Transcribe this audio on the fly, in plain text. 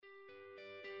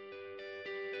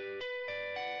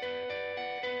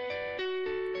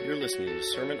You're listening to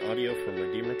sermon audio from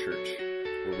Redeemer Church,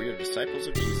 where we are disciples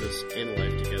of Jesus in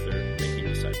life together, making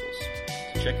disciples.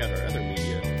 To check out our other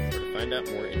media or to find out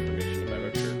more information about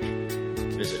our church,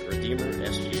 visit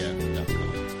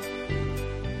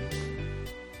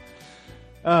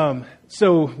redeemersgf.com.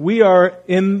 So we are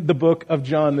in the book of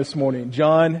John this morning,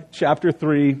 John chapter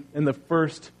 3, in the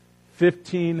first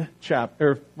 15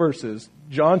 verses.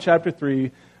 John chapter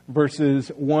 3, verses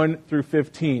 1 through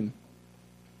 15.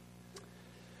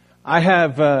 I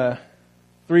have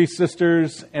 3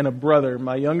 sisters and a brother.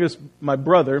 My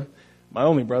brother, my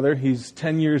only brother, he's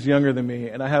 10 years younger than me,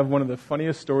 and I have one of the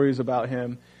funniest stories about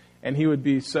him, and he would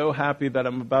be so happy that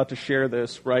I'm about to share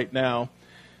this right now.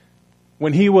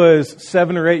 When he was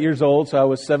 7 or 8 years old, so I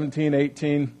was 17,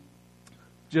 18,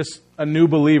 just a new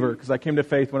believer, because I came to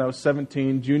faith when I was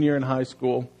 17, junior in high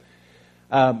school.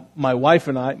 My wife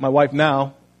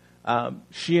now,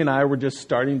 she and I were just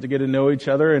starting to get to know each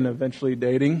other and eventually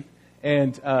dating.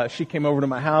 And she came over to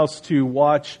my house to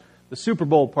watch the Super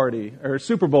Bowl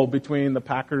between the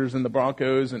Packers and the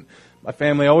Broncos. And my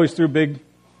family always threw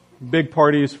big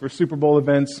parties for Super Bowl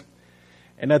events.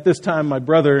 And at this time, my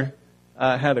brother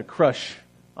had a crush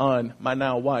on my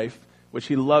now wife, which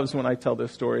he loves when I tell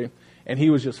this story. And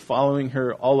he was just following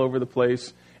her all over the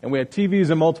place. And we had TVs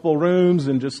in multiple rooms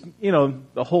and just,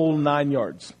 the whole 9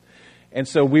 yards. And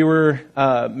so we were,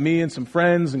 me and some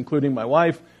friends, including my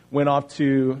wife, went off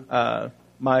to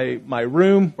my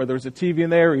room where there was a TV in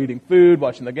there, eating food,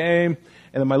 watching the game.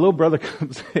 And then my little brother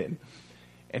comes in,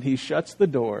 and he shuts the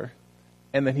door,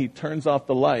 and then he turns off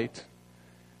the light.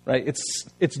 Right?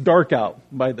 It's dark out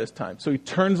by this time. So he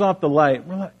turns off the light.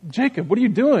 We're like, Jacob, what are you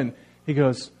doing? He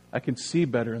goes, I can see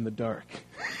better in the dark.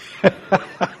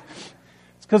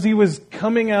 It's because he was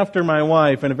coming after my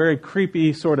wife in a very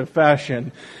creepy sort of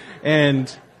fashion. And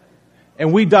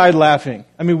we died laughing.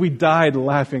 We died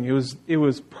laughing. It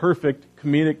was perfect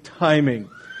comedic timing.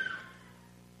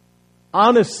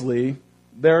 Honestly,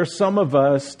 there are some of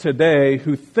us today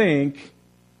who think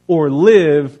or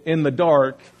live in the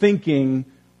dark thinking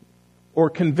or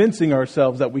convincing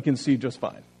ourselves that we can see just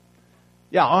fine.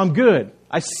 Yeah, I'm good.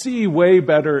 I see way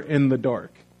better in the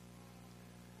dark.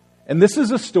 And this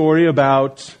is a story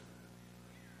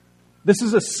this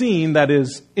is a scene that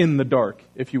is in the dark,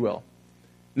 if you will.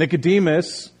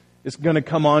 Nicodemus is going to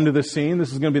come onto the scene.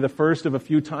 This is going to be the first of a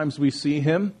few times we see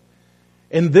him.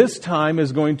 And this time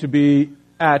is going to be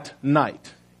at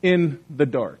night, in the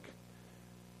dark.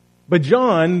 But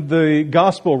John, the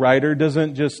gospel writer,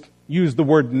 doesn't just use the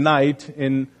word night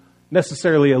in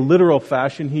necessarily a literal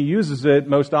fashion. He uses it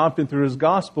most often through his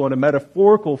gospel in a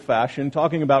metaphorical fashion,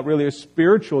 talking about really a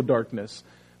spiritual darkness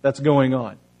that's going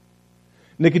on.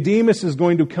 Nicodemus is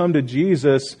going to come to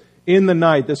Jesus in the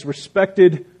night, this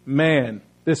respected man,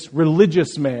 this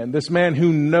religious man, this man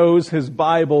who knows his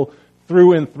Bible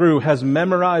through and through, has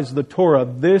memorized the Torah.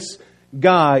 This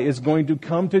guy is going to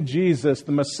come to Jesus,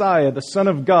 the Messiah, the Son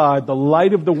of God, the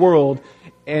light of the world,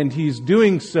 and he's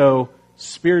doing so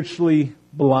spiritually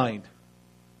blind,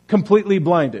 completely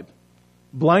blinded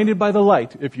by the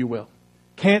light, if you will.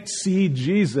 Can't see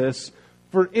Jesus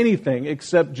for anything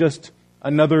except just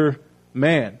another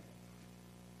man.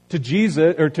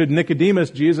 To Nicodemus,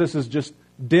 Jesus is just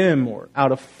dim or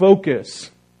out of focus.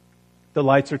 The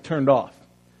lights are turned off.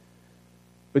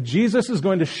 But Jesus is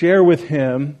going to share with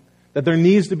him that there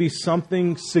needs to be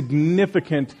something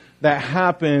significant that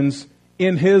happens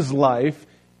in his life,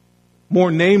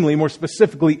 more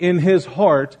specifically in his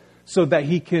heart, so that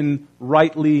he can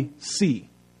rightly see.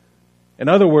 In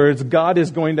other words, God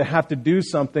is going to have to do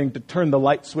something to turn the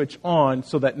light switch on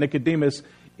so that Nicodemus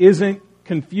isn't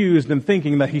confused and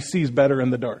thinking that he sees better in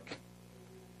the dark.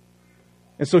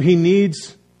 And so he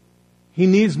needs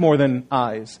more than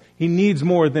eyes. He needs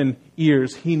more than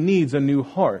ears. He needs a new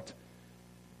heart.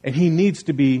 And he needs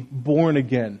to be born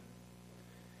again.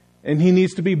 And he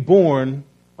needs to be born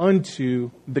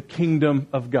unto the kingdom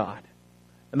of God.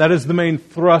 And that is the main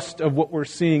thrust of what we're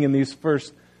seeing in these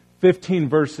first 15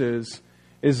 verses,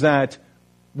 is that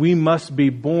we must be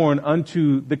born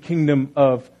unto the kingdom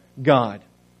of God.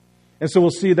 And so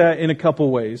we'll see that in a couple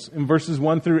ways. In verses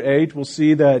 1 through 8, we'll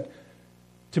see that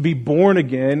to be born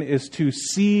again is to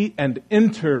see and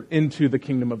enter into the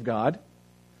kingdom of God.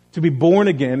 To be born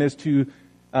again is to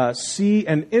see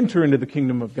and enter into the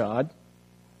kingdom of God.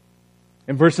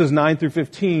 In verses 9 through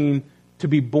 15, to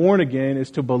be born again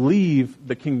is to believe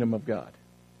the kingdom of God.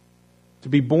 To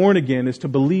be born again is to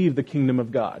believe the kingdom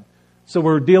of God. So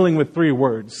we're dealing with 3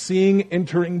 words: seeing,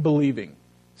 entering, believing.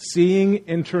 Seeing,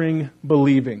 entering,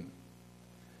 believing.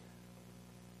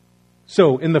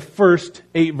 So in the first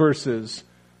 8 verses,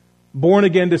 born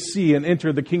again to see and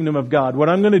enter the kingdom of God. What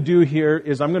I'm going to do here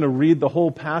is I'm going to read the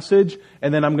whole passage,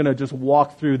 and then I'm going to just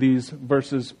walk through these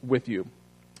verses with you.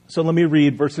 So let me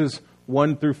read verses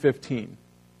 1 through 15.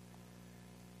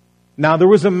 Now there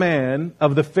was a man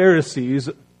of the Pharisees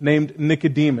named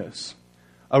Nicodemus,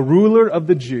 a ruler of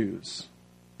the Jews.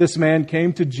 This man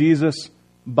came to Jesus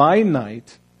by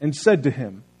night and said to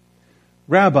him,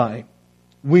 Rabbi,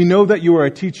 we know that you are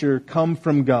a teacher come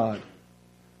from God,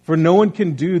 for no one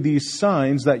can do these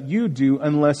signs that you do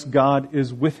unless God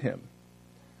is with him.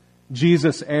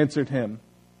 Jesus answered him,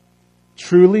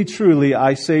 Truly, truly,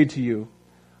 I say to you,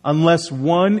 unless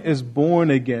one is born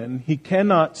again, he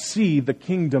cannot see the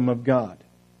kingdom of God.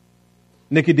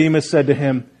 Nicodemus said to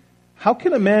him, How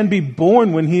can a man be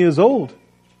born when he is old?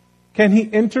 Can he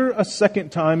enter a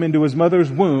second time into his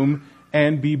mother's womb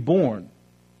and be born?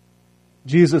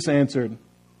 Jesus answered,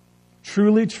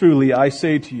 Truly, truly, I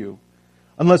say to you,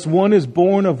 unless one is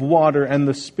born of water and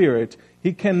the Spirit,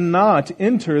 he cannot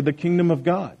enter the kingdom of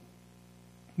God.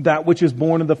 That which is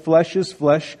born of the flesh is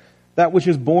flesh, that which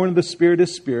is born of the Spirit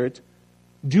is spirit.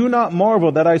 Do not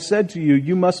marvel that I said to you,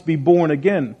 you must be born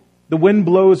again. The wind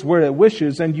blows where it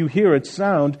wishes, and you hear its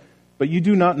sound, but you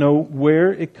do not know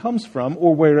where it comes from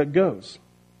or where it goes.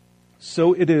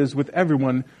 So it is with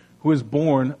everyone who is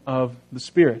born of the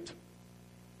Spirit.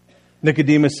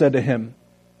 Nicodemus said to him,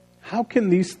 How can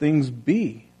these things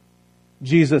be?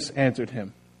 Jesus answered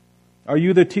him, Are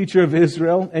you the teacher of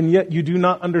Israel, and yet you do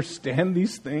not understand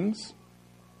these things?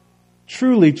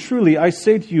 Truly, truly, I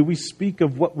say to you, we speak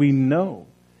of what we know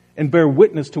and bear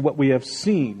witness to what we have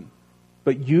seen,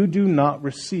 but you do not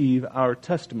receive our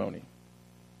testimony.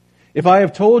 If I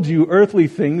have told you earthly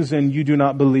things and you do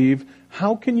not believe,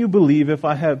 how can you believe if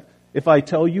I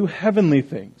tell you heavenly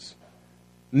things?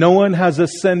 No one has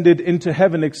ascended into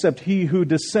heaven except he who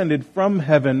descended from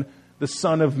heaven, the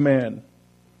Son of Man.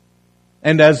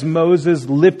 And as Moses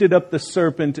lifted up the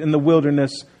serpent in the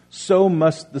wilderness, so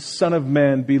must the Son of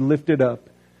Man be lifted up,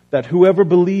 that whoever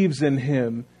believes in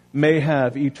him may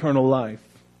have eternal life.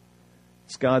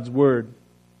 It's God's word.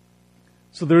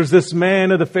 So there's this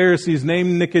man of the Pharisees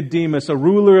named Nicodemus, a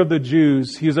ruler of the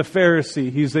Jews. He's a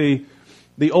Pharisee. He's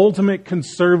the ultimate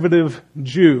conservative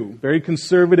Jew, very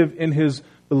conservative in his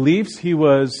beliefs. He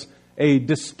was a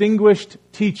distinguished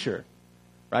teacher,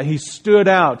 right? He stood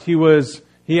out. He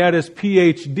had his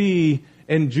PhD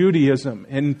in Judaism,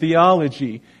 in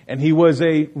theology, and he was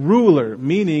a ruler,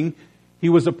 meaning he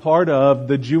was a part of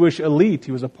the Jewish elite.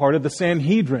 He was a part of the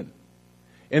Sanhedrin.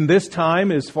 In this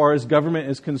time, as far as government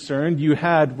is concerned, you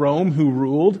had Rome who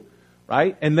ruled,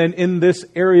 right? And then in this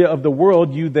area of the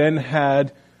world, you then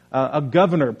had a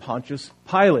governor, Pontius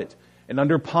Pilate. And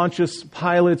under Pontius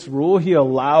Pilate's rule, he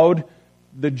allowed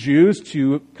the Jews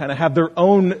to kind of have their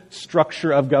own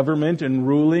structure of government and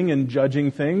ruling and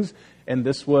judging things. And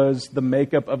this was the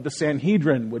makeup of the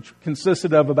Sanhedrin, which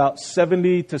consisted of about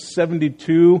 70 to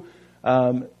 72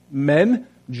 men,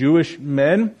 Jewish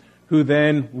men, who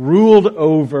then ruled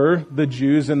over the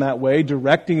Jews in that way,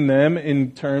 directing them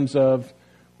in terms of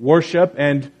worship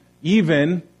and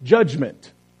even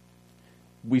judgment.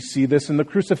 We see this in the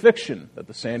crucifixion, that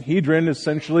the Sanhedrin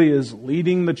essentially is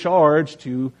leading the charge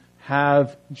to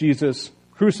have Jesus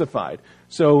crucified.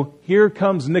 So here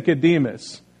comes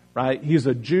Nicodemus, right? He's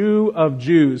a Jew of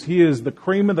Jews. He is the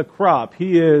cream of the crop.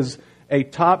 He is a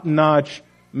top-notch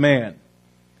man.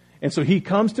 And so he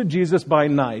comes to Jesus by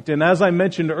night. And as I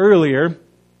mentioned earlier,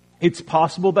 it's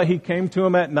possible that he came to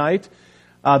him at night.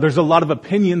 There's a lot of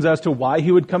opinions as to why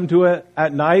he would come to it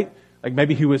at night. Like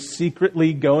maybe he was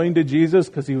secretly going to Jesus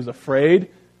because he was afraid.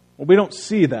 Well, we don't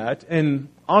see that. And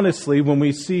honestly, when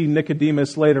we see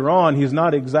Nicodemus later on, he's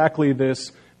not exactly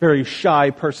this very shy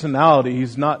personality.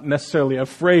 He's not necessarily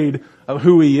afraid of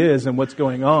who he is and what's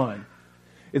going on.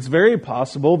 It's very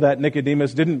possible that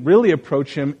Nicodemus didn't really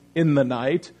approach him in the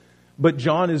night, but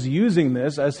John is using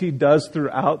this, as he does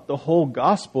throughout the whole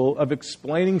gospel, of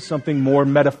explaining something more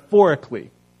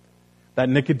metaphorically. That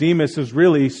Nicodemus is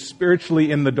really spiritually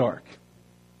in the dark.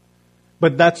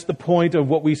 But that's the point of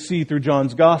what we see through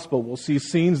John's gospel. We'll see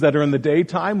scenes that are in the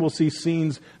daytime, we'll see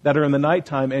scenes that are in the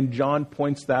nighttime, and John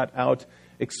points that out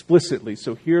explicitly.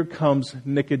 So here comes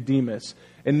Nicodemus.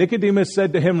 And Nicodemus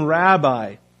said to him,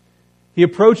 Rabbi. He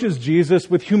approaches Jesus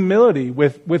with humility,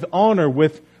 with honor,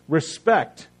 with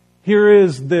respect. Here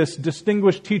is this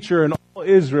distinguished teacher in all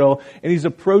Israel, and he's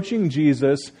approaching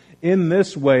Jesus in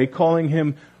this way, calling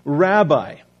him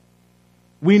Rabbi.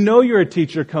 We know you're a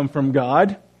teacher come from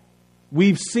God.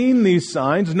 We've seen these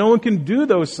signs. No one can do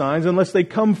those signs unless they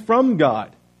come from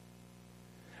God.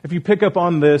 If you pick up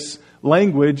on this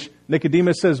language,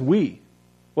 Nicodemus says we.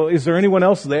 Well, is there anyone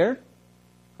else there?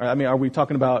 I mean, are we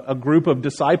talking about a group of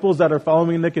disciples that are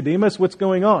following Nicodemus? What's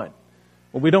going on?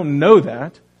 Well, we don't know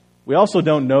that. We also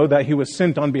don't know that he was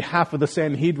sent on behalf of the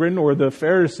Sanhedrin or the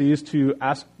Pharisees to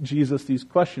ask Jesus these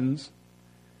questions.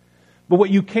 But what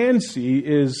you can see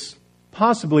is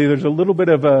possibly there's a little bit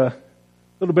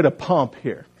of pomp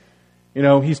here. You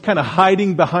know, he's kind of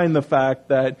hiding behind the fact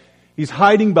that he's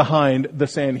hiding behind the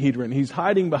Sanhedrin. He's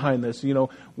hiding behind this. You know,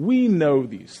 we know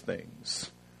these things.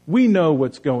 We know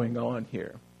what's going on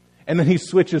here. And then he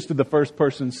switches to the first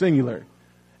person singular,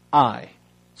 I.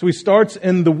 So he starts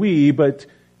in the we, but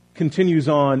continues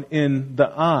on in the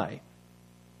I.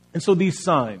 And so these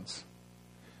signs,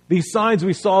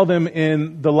 we saw them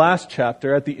in the last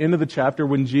chapter, at the end of the chapter,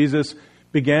 when Jesus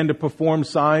began to perform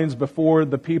signs before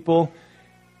the people.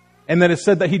 And then it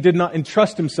said that he did not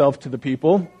entrust himself to the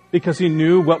people because he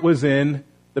knew what was in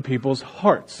the people's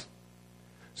hearts.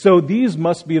 So these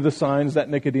must be the signs that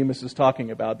Nicodemus is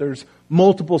talking about. There's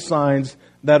multiple signs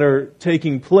that are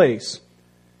taking place.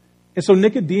 And so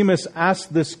Nicodemus asks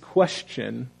this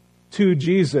question to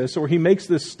Jesus, or he makes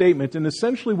this statement, and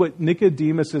essentially what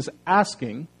Nicodemus is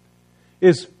asking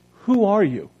is, who are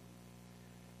you?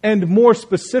 And more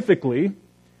specifically,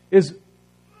 is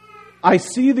I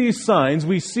see these signs,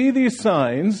 we see these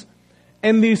signs,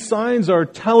 and these signs are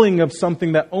telling of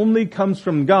something that only comes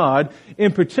from God,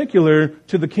 in particular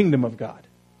to the kingdom of God.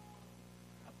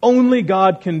 Only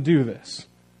God can do this.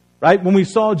 Right? When we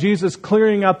saw Jesus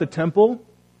clearing out the temple,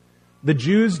 the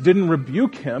Jews didn't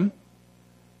rebuke him.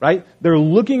 Right? They're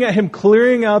looking at him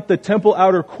clearing out the temple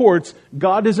outer courts.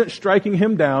 God isn't striking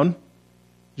him down.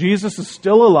 Jesus is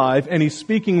still alive, and he's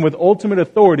speaking with ultimate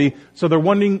authority, so they're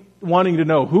wanting to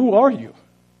know, who are you?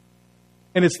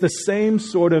 And it's the same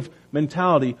sort of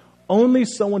mentality. Only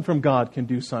someone from God can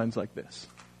do signs like this.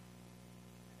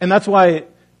 And that's why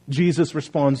Jesus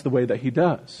responds the way that he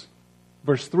does.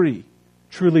 Verse 3,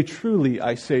 truly, truly,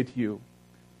 I say to you,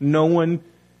 no one,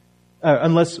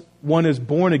 unless one is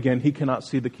born again, he cannot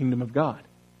see the kingdom of God.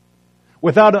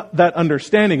 Without that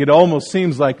understanding, it almost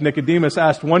seems like Nicodemus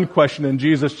asked one question and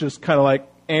Jesus just kind of like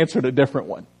answered a different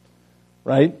one.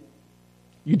 Right?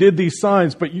 You did these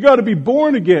signs, but you got to be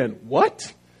born again.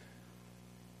 What?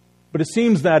 But it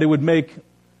seems that it would make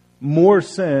more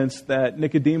sense that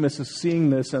Nicodemus is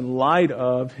seeing this in light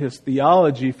of his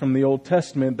theology from the Old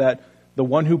Testament, that the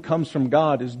one who comes from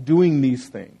God is doing these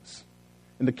things,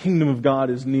 and the kingdom of God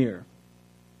is near.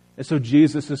 And so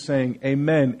Jesus is saying,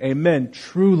 amen, amen,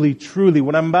 truly, truly.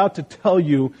 What I'm about to tell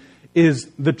you is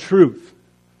the truth,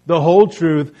 the whole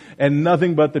truth, and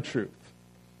nothing but the truth.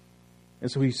 And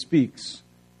so he speaks.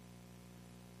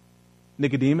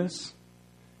 Nicodemus,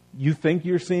 you think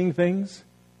you're seeing things?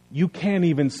 You can't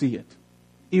even see it,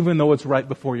 even though it's right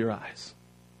before your eyes.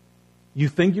 You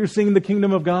think you're seeing the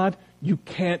kingdom of God? You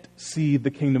can't see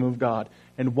the kingdom of God.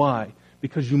 And why?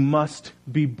 Because you must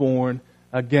be born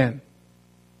again.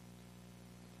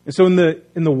 And so in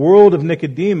the world of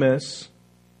Nicodemus,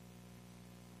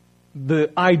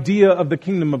 the idea of the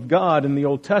kingdom of God in the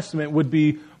Old Testament would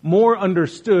be more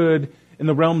understood in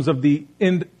the realms of the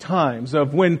end times,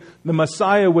 of when the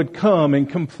Messiah would come and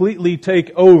completely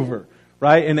take over,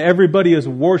 right? And everybody is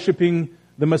worshiping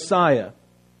the Messiah.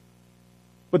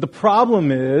 But the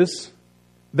problem is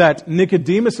that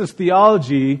Nicodemus'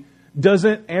 theology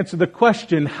doesn't answer the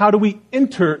question, how do we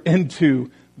enter into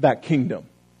that kingdom?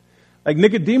 Like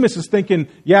Nicodemus is thinking,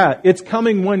 yeah, it's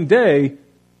coming one day,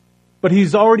 but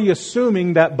he's already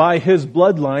assuming that by his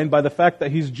bloodline, by the fact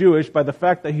that he's Jewish, by the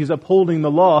fact that he's upholding the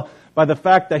law, by the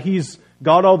fact that he's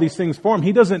got all these things for him,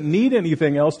 he doesn't need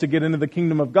anything else to get into the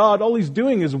kingdom of God. All he's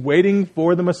doing is waiting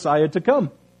for the Messiah to come.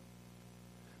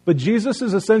 But Jesus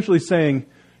is essentially saying,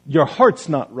 your heart's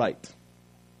not right.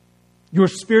 You're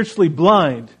spiritually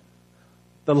blind.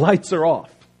 The lights are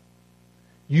off.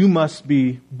 You must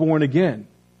be born again.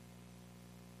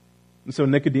 And so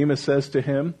Nicodemus says to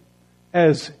him,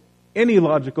 as any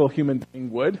logical human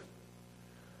being would,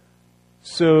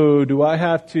 so do I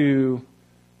have to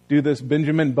do this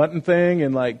Benjamin Button thing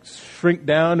and like shrink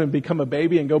down and become a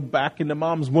baby and go back into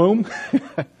mom's womb?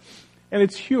 And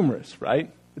it's humorous,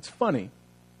 right? It's funny.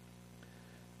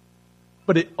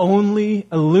 But it only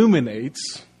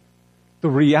illuminates the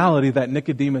reality that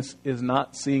Nicodemus is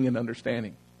not seeing and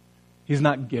understanding. He's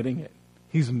not getting it.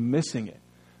 He's missing it.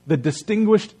 The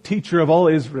distinguished teacher of all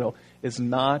Israel is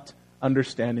not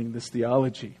understanding this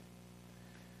theology.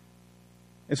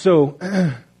 And so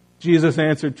Jesus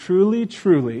answered, truly,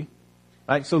 truly.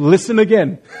 Right? So listen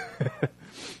again.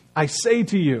 I say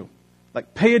to you,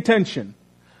 like pay attention,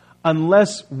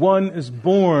 unless one is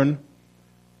born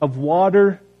of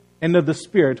water and of the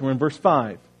Spirit. We're in verse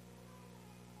 5.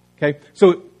 Okay?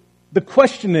 So the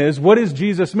question is, what is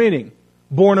Jesus meaning?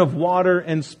 Born of water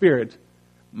and spirit.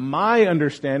 My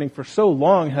understanding for so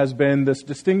long has been this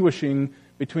distinguishing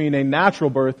between a natural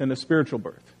birth and a spiritual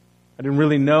birth. I didn't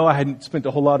really know. I hadn't spent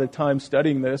a whole lot of time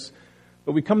studying this.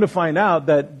 But we come to find out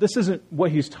that this isn't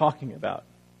what he's talking about.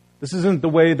 This isn't the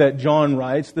way that John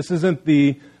writes. This isn't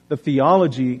the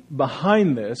theology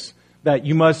behind this, that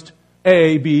you must,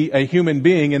 A, be a human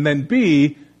being, and then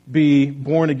B, be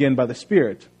born again by the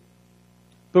Spirit.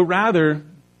 But rather,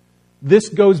 this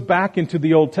goes back into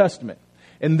the Old Testament.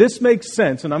 And this makes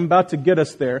sense, and I'm about to get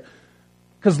us there,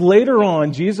 because later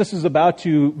on, Jesus is about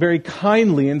to very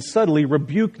kindly and subtly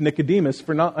rebuke Nicodemus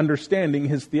for not understanding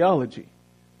his theology.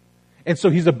 And so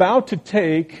he's about to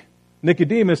take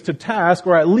Nicodemus to task,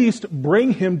 or at least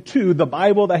bring him to the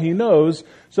Bible that he knows,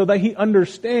 so that he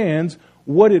understands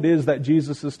what it is that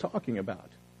Jesus is talking about.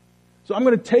 So I'm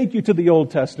going to take you to the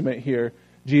Old Testament here,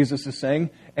 Jesus is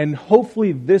saying, and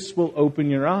hopefully this will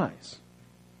open your eyes.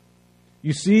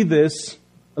 You see this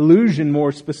allusion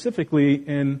more specifically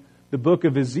in the book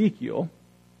of Ezekiel,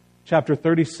 chapter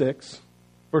 36,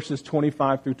 verses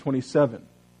 25 through 27.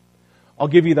 I'll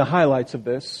give you the highlights of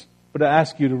this, but I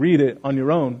ask you to read it on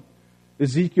your own.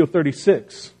 Ezekiel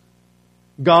 36.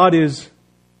 God is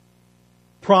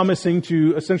promising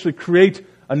to essentially create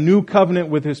a new covenant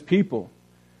with His people,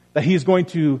 that He's going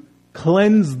to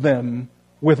cleanse them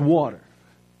with water.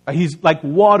 He's like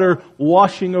water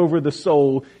washing over the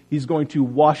soul. He's going to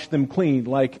wash them clean.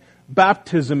 Like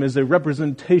baptism is a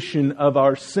representation of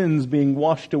our sins being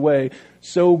washed away,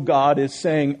 so God is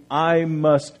saying, I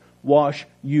must wash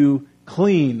you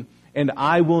clean, and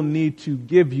I will need to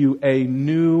give you a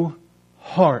new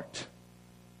heart.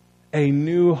 A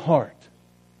new heart.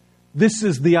 This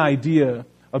is the idea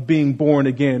of being born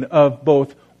again, of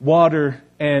both water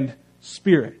and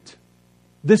spirit.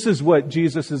 This is what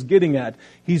Jesus is getting at.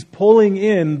 He's pulling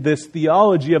in this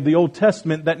theology of the Old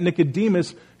Testament that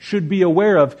Nicodemus should be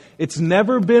aware of. It's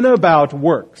never been about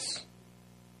works.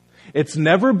 It's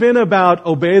never been about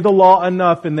obey the law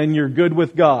enough and then you're good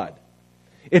with God.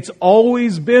 It's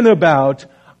always been about,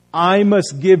 I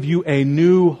must give you a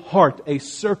new heart, a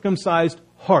circumcised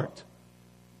heart.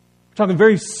 We're talking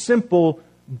very simple,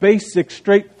 basic,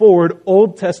 straightforward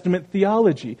Old Testament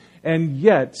theology. And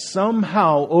yet,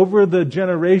 somehow, over the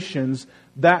generations,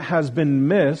 that has been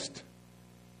missed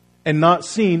and not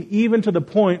seen, even to the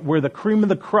point where the cream of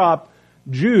the crop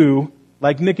Jew,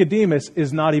 like Nicodemus,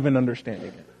 is not even understanding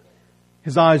it.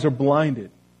 His eyes are blinded.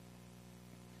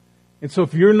 And so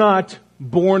if you're not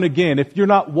born again, if you're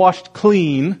not washed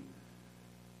clean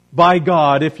by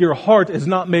God, if your heart is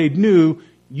not made new,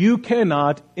 you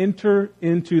cannot enter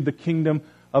into the kingdom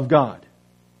of God.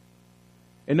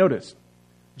 And notice,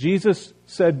 Jesus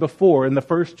said before in the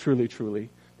first Truly, Truly,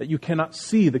 that you cannot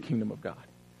see the kingdom of God.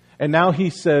 And now He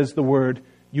says the word,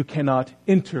 you cannot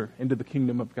enter into the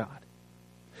kingdom of God.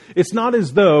 It's not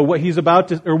as though what He's about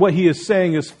to, or what He is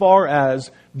saying as far as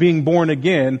being born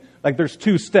again, like there's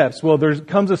two steps. Well, there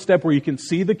comes a step where you can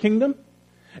see the kingdom,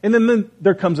 and then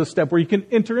there comes a step where you can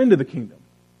enter into the kingdom.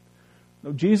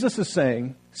 No, Jesus is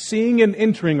saying, seeing and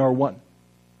entering are one.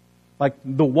 Like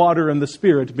the water and the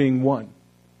Spirit being one.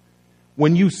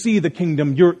 When you see the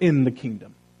kingdom, you're in the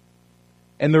kingdom.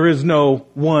 And there is no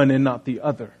one and not the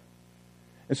other.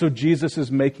 And so Jesus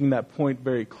is making that point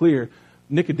very clear.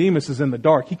 Nicodemus is in the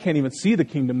dark. He can't even see the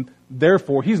kingdom.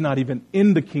 Therefore, he's not even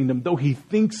in the kingdom, though he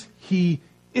thinks he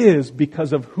is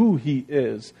because of who he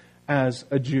is as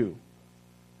a Jew.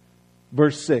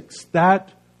 Verse 6,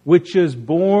 that which is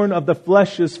born of the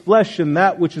flesh is flesh, and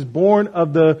that which is born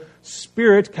of the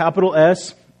Spirit, capital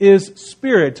S, is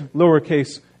spirit,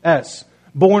 lowercase s.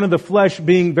 Born of the flesh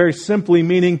being very simply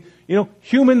meaning,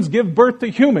 humans give birth to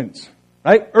humans,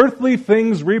 right? Earthly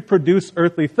things reproduce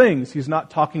earthly things. He's not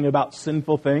talking about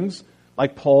sinful things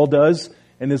like Paul does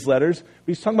in his letters, but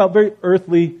he's talking about very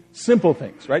earthly, simple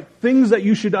things, right? Things that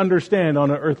you should understand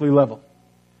on an earthly level.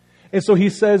 And so he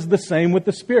says the same with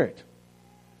the Spirit.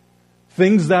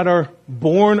 Things that are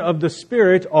born of the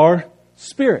Spirit are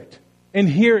spirit. And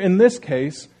here in this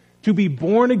case, to be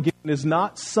born again is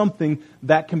not something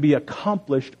that can be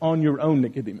accomplished on your own,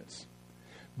 Nicodemus.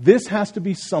 This has to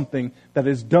be something that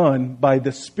is done by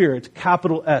the Spirit,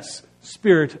 capital S,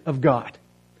 Spirit of God.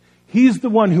 He's the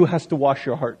one who has to wash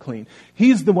your heart clean.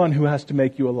 He's the one who has to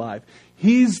make you alive.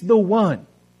 He's the one,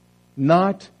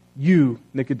 not you,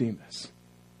 Nicodemus.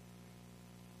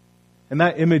 And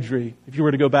that imagery, if you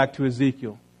were to go back to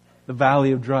Ezekiel, the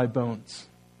valley of dry bones,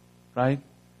 right?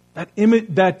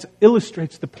 That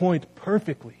illustrates the point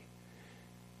perfectly.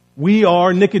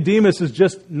 Nicodemus is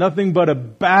just nothing but a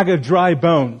bag of dry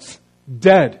bones,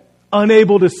 dead,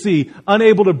 unable to see,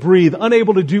 unable to breathe,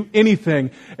 unable to do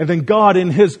anything. And then God, in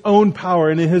His own power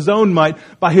and in His own might,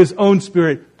 by His own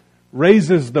Spirit,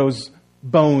 raises those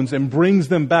bones and brings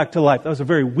them back to life. That was a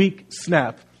very weak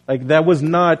snap. Like, that was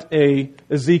not a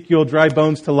Ezekiel dry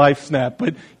bones to life snap,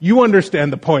 but you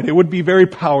understand the point. It would be very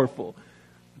powerful.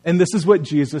 And this is what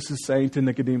Jesus is saying to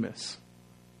Nicodemus.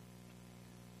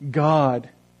 God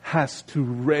has to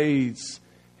raise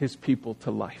His people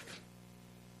to life.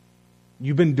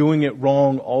 You've been doing it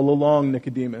wrong all along,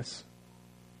 Nicodemus.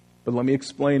 But let me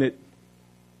explain it.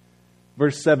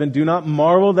 Verse 7, do not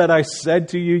marvel that I said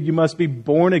to you, you must be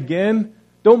born again.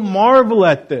 Don't marvel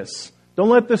at this. Don't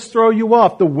let this throw you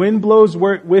off. The wind blows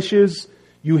where it wishes.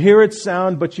 You hear its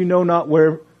sound, but you know not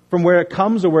from where it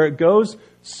comes or where it goes.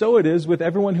 So it is with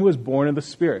everyone who is born of the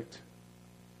Spirit.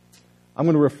 I'm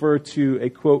going to refer to a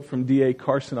quote from D.A.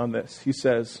 Carson on this. He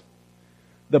says,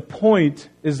 the point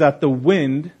is that the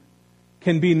wind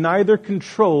can be neither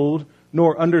controlled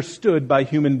nor understood by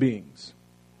human beings.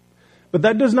 But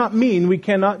that does not mean we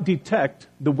cannot detect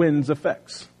the wind's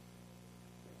effects.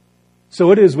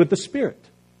 So it is with the Spirit.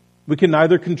 We can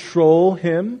neither control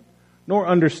Him nor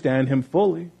understand Him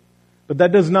fully. But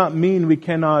that does not mean we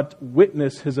cannot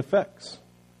witness His effects.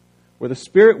 Where the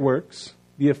Spirit works,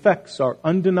 the effects are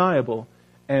undeniable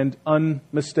and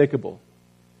unmistakable.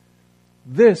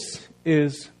 This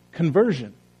is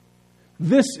conversion.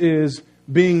 This is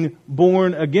being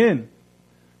born again.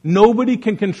 Nobody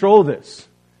can control this.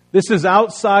 This is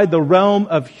outside the realm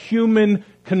of human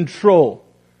control.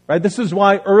 Right? This is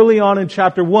why early on in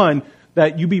chapter 1,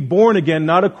 that you be born again,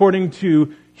 not according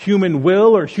to human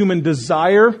will or human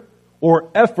desire or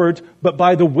effort, but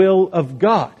by the will of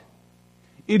God.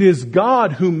 It is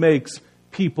God who makes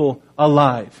people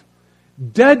alive.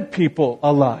 Dead people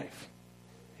alive.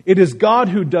 It is God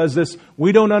who does this.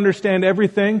 We don't understand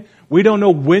everything. We don't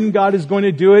know when God is going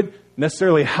to do it,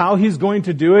 necessarily how He's going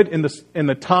to do it, in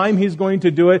the time He's going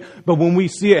to do it. But when we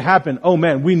see it happen, oh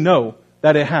man, we know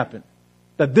that it happened.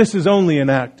 That this is only an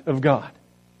act of God.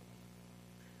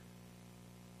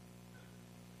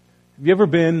 Have you ever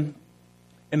been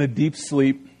in a deep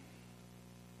sleep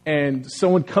and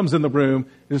someone comes in the room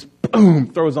and just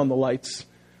boom, throws on the lights,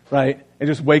 right? And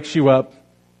just wakes you up?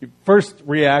 Your first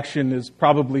reaction is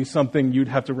probably something you'd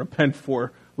have to repent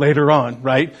for later on,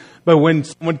 right? But when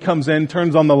someone comes in,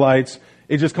 turns on the lights,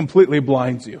 it just completely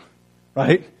blinds you,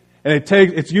 right? And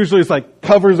it's usually like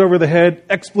covers over the head,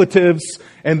 expletives,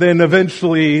 and then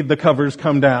eventually the covers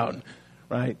come down,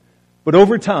 right? But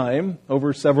over time,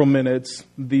 over several minutes,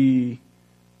 the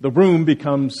room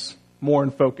becomes more in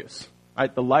focus,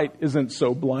 right? The light isn't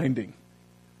so blinding.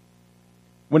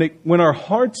 When our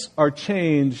hearts are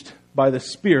changed by the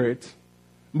Spirit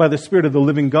of the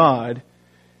living God,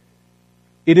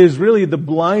 it is really the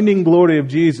blinding glory of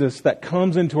Jesus that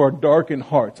comes into our darkened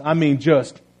hearts. I mean,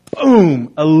 just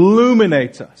boom,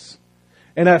 illuminates us.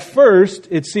 And at first,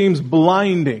 it seems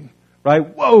blinding, right?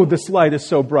 Whoa, this light is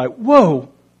so bright. Whoa,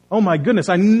 oh my goodness,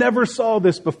 I never saw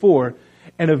this before.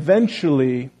 And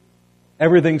eventually,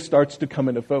 everything starts to come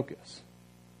into focus.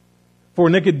 For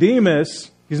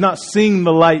Nicodemus, he's not seeing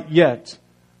the light yet,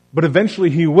 but eventually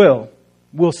he will.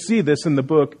 We'll see this in the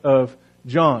book of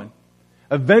John.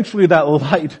 Eventually, that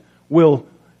light will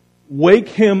wake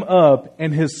him up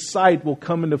and his sight will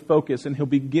come into focus and he'll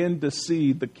begin to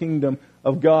see the kingdom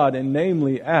of God, and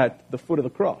namely at the foot of the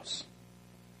cross.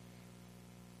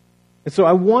 And so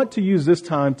I want to use this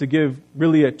time to give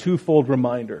really a twofold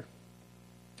reminder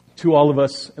to all of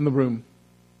us in the room.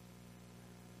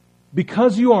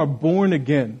 Because you are born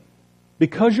again,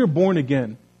 because you're born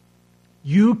again,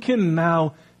 you can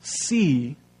now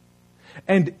see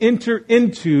and enter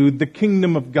into the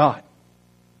kingdom of God.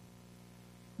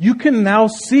 You can now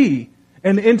see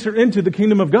and enter into the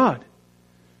kingdom of God.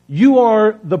 You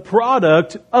are the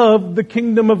product of the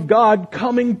kingdom of God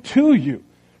coming to you.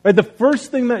 Right? The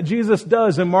first thing that Jesus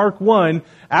does in Mark 1,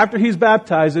 after He's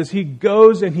baptized, is He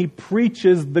goes and He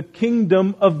preaches the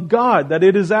kingdom of God, that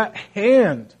it is at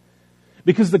hand.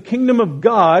 Because the kingdom of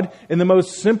God, in the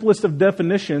most simplest of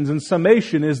definitions and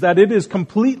summation, is that it is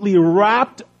completely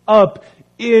wrapped up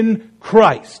in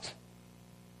Christ.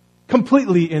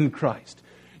 Completely in Christ.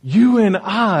 You and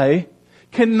I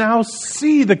can now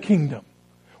see the kingdom.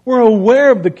 We're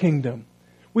aware of the kingdom.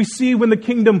 We see when the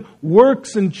kingdom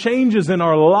works and changes in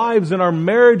our lives, in our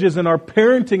marriages, in our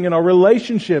parenting, in our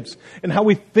relationships, and how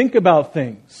we think about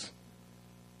things.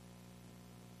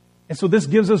 And so this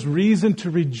gives us reason to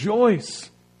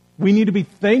rejoice. We need to be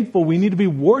thankful. We need to be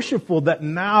worshipful that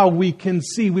now we can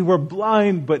see. We were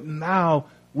blind, but now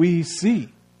we see.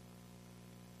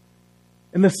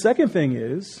 And the second thing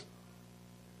is,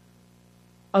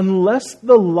 unless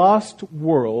the lost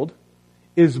world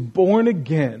is born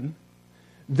again,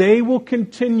 they will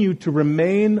continue to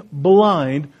remain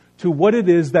blind to what it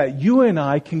is that you and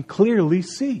I can clearly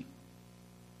see.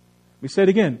 We say it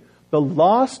again. The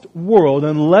lost world,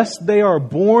 unless they are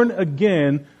born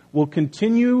again, will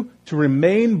continue to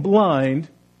remain blind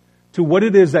to what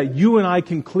it is that you and I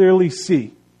can clearly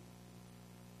see.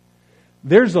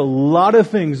 There's a lot of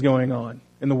things going on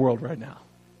in the world right now.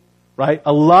 Right?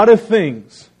 A lot of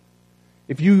things.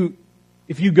 If you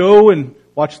go and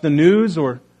watch the news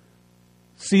or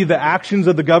see the actions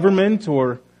of the government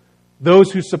or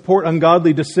those who support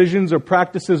ungodly decisions or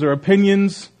practices or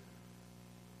opinions,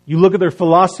 you look at their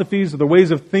philosophies or their ways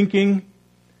of thinking,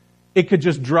 it could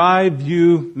just drive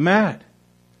you mad.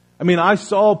 I mean, I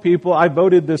saw people, I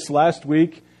voted this last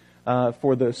week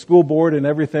for the school board and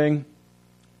everything,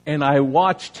 and I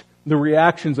watched the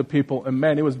reactions of people, and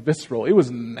man, it was visceral. It was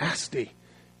nasty.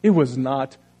 It was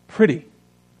not pretty.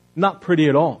 Not pretty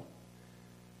at all.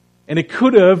 And it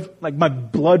could have, like my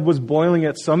blood was boiling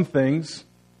at some things,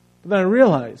 but then I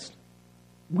realized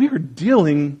we are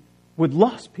dealing with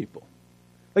lost people.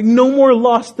 Like no more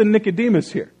lost than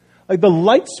Nicodemus here. Like the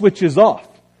light switch is off.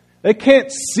 They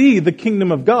can't see the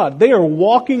kingdom of God. They are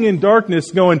walking in darkness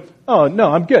going, oh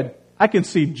no, I'm good. I can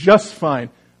see just fine.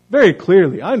 Very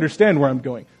clearly. I understand where I'm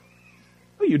going.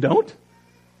 No, you don't.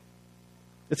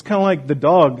 It's kind of like the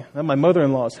dog at my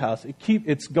mother-in-law's house.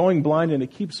 It's going blind and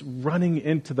it keeps running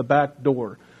into the back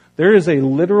door. There is a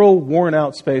literal worn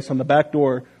out space on the back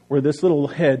door where this little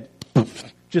head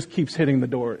just keeps hitting the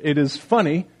door. It is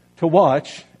funny to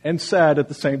watch and sad at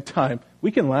the same time.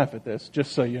 We can laugh at this,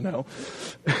 just so you know.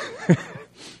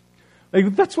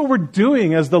 Like, that's what we're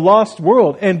doing as the lost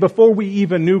world. And before we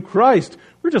even knew Christ,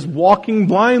 we're just walking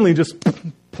blindly, just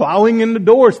plowing into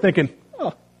doors thinking,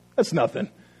 oh, that's nothing.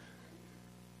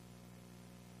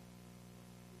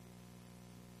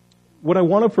 What I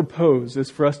want to propose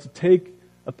is for us to take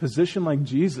a position like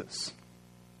Jesus.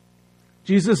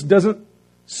 Jesus doesn't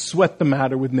sweat the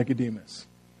matter with Nicodemus.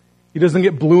 He doesn't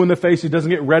get blue in the face. He doesn't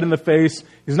get red in the face.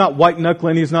 He's not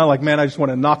white-knuckling. He's not like, man, I just want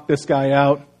to knock this guy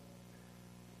out.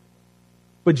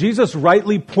 But Jesus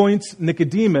rightly points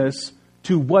Nicodemus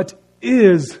to what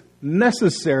is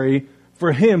necessary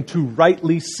for him to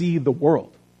rightly see the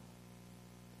world.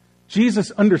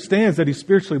 Jesus understands that he's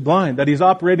spiritually blind, that he's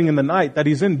operating in the night, that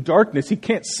he's in darkness. He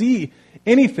can't see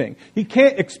anything. He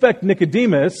can't expect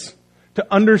Nicodemus to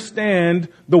understand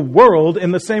the world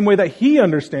in the same way that he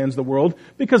understands the world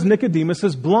because Nicodemus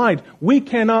is blind. We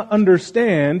cannot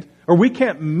understand, or we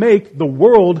can't make the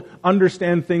world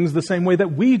understand things the same way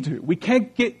that we do. We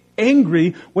can't get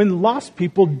angry when lost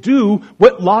people do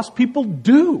what lost people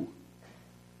do.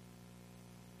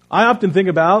 I often think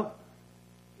about,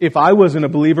 if I wasn't a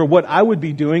believer, what I would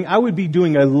be doing. I would be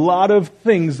doing a lot of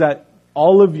things that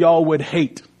all of y'all would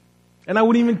hate. And I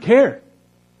wouldn't even care.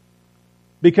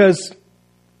 Because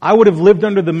I would have lived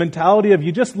under the mentality of,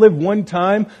 you just live one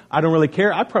time, I don't really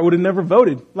care. I probably would have never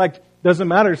voted. Like, doesn't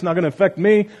matter, it's not going to affect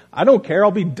me. I don't care, I'll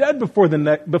be dead before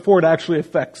it actually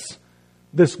affects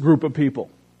this group of people.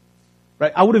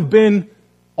 Right? I would have been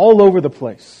all over the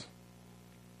place.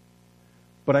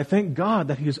 But I thank God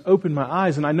that He has opened my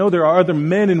eyes. And I know there are other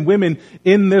men and women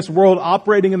in this world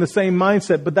operating in the same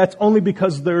mindset, but that's only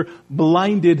because they're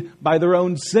blinded by their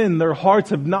own sin. Their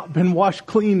hearts have not been washed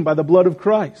clean by the blood of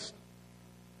Christ.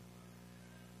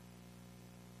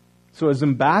 So as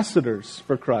ambassadors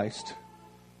for Christ,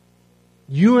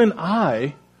 you and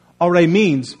I are a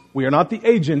means. We are not the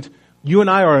agent. You and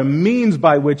I are a means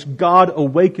by which God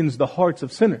awakens the hearts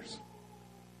of sinners.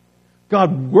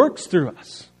 God works through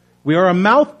us. We are a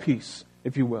mouthpiece,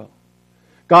 if you will.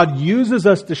 God uses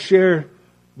us to share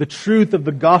the truth of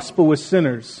the gospel with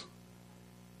sinners.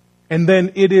 And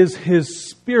then it is His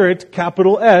Spirit,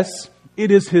 capital S,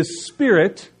 it is His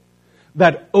Spirit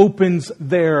that opens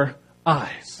their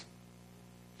eyes.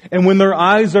 And when their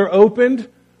eyes are opened,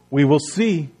 we will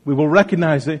see, we will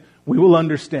recognize it, we will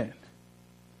understand.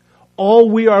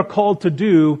 All we are called to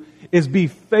do is be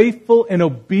faithful and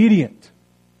obedient.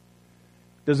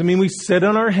 Doesn't mean we sit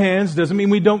on our hands. Doesn't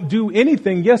mean we don't do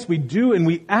anything. Yes, we do and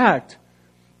we act.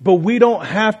 But we don't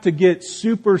have to get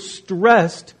super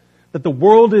stressed that the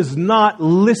world is not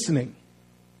listening.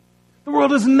 The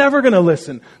world is never going to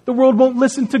listen. The world won't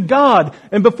listen to God.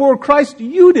 And before Christ,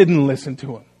 you didn't listen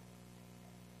to Him.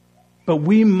 But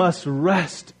we must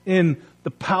rest in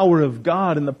the power of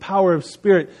God and the power of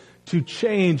Spirit to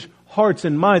change hearts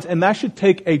and minds. And that should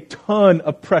take a ton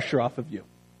of pressure off of you.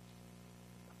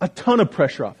 A ton of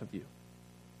pressure off of you.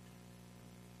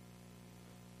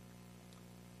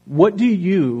 What do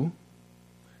you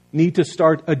need to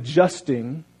start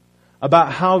adjusting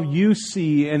about how you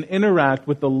see and interact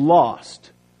with the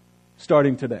lost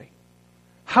starting today?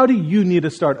 How do you need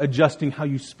to start adjusting how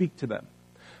you speak to them,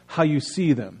 how you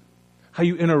see them, how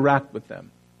you interact with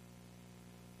them?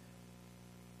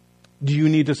 Do you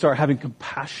need to start having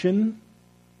compassion,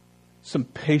 some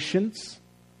patience,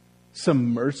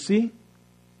 some mercy,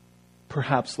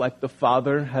 perhaps like the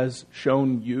Father has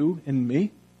shown you and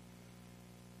me?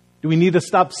 Do we need to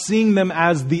stop seeing them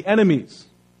as the enemies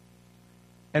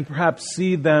and perhaps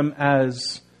see them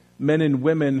as men and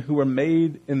women who are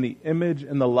made in the image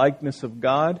and the likeness of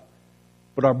God,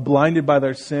 but are blinded by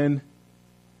their sin,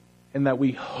 and that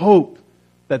we hope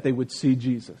that they would see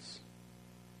Jesus?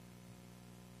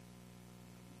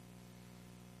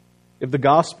 If the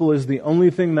gospel is the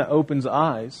only thing that opens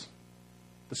eyes,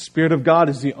 the Spirit of God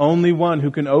is the only one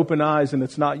who can open eyes, and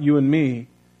it's not you and me,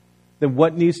 then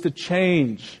what needs to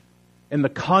change in the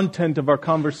content of our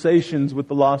conversations with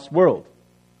the lost world?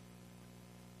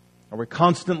 Are we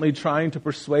constantly trying to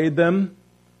persuade them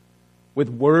with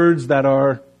words that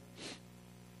are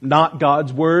not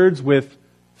God's words, with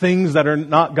things that are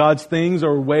not God's things,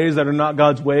 or ways that are not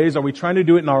God's ways? Are we trying to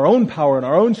do it in our own power and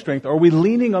our own strength? Or are we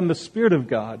leaning on the Spirit of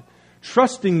God,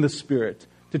 trusting the Spirit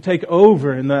to take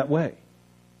over in that way?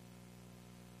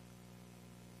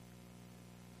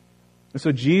 And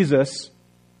so Jesus,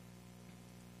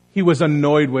 he was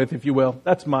annoyed with, if you will.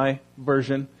 That's my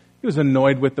version. He was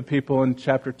annoyed with the people in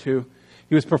chapter 2.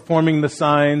 He was performing the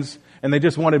signs, and they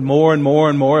just wanted more and more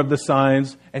and more of the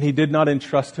signs, and he did not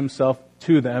entrust himself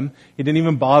to them. He didn't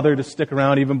even bother to stick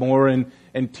around even more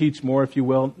and teach more, if you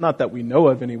will. Not that we know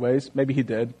of anyways. Maybe he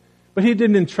did. But he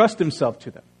didn't entrust himself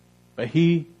to them. But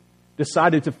he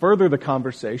decided to further the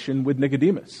conversation with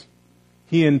Nicodemus.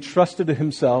 He entrusted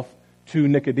himself to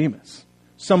Nicodemus,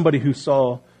 somebody who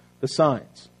saw the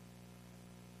signs.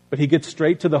 But he gets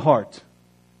straight to the heart.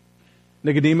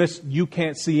 Nicodemus, you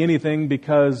can't see anything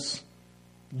because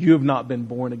you have not been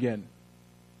born again.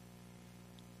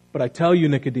 But I tell you,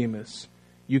 Nicodemus,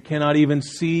 you cannot even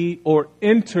see or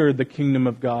enter the kingdom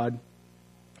of God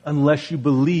unless you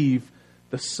believe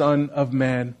the Son of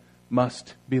Man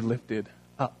must be lifted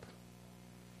up.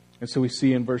 And so we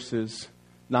see in verses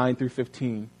 9 through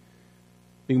 15,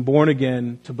 being born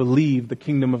again to believe the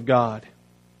kingdom of God.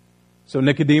 So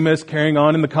Nicodemus, carrying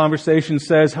on in the conversation,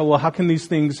 says, well, how can these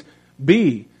things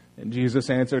be? And Jesus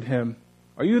answered him,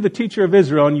 are you the teacher of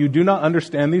Israel and you do not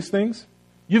understand these things?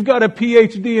 You've got a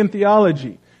PhD in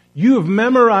theology. You have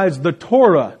memorized the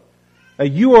Torah.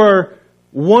 You are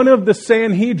one of the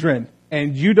Sanhedrin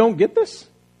and you don't get this?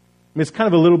 I mean, it's kind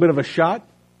of a little bit of a shot,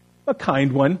 a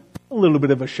kind one, a little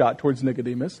bit of a shot towards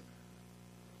Nicodemus.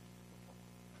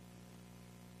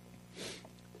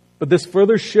 But this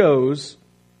further shows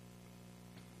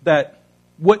that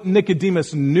what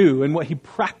Nicodemus knew and what he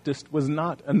practiced was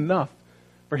not enough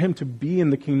for him to be in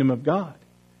the kingdom of God.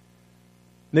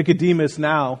 Nicodemus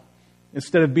now,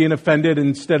 instead of being offended,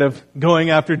 instead of going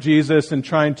after Jesus and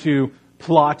trying to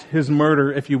plot his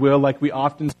murder, if you will, like we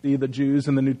often see the Jews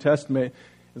in the New Testament,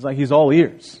 is like he's all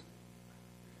ears.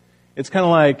 It's kind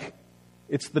of like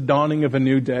it's the dawning of a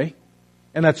new day.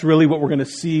 And that's really what we're going to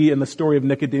see in the story of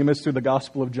Nicodemus through the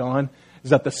Gospel of John, is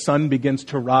that the sun begins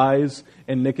to rise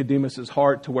in Nicodemus'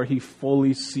 heart to where he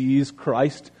fully sees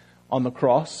Christ on the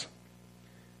cross.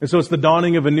 And so it's the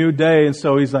dawning of a new day, and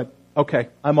so he's like, okay,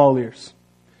 I'm all ears.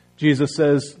 Jesus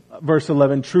says, verse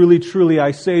 11, truly, truly,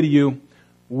 I say to you,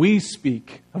 we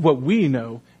speak of what we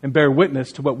know and bear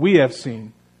witness to what we have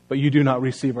seen, but you do not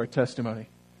receive our testimony.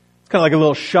 It's kind of like a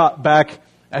little shot back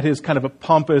at his kind of a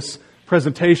pompous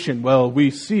presentation. Well,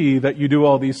 we see that you do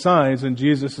all these signs, and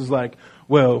Jesus is like,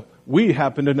 well, we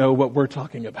happen to know what we're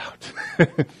talking about.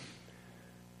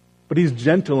 But he's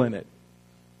gentle in it.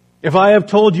 If I have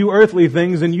told you earthly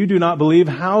things and you do not believe,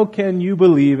 how can you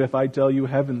believe if I tell you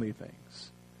heavenly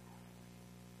things?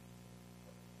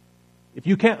 If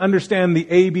you can't understand the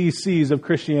ABCs of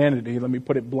Christianity, let me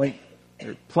put it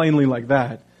plainly like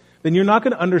that, then you're not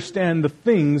going to understand the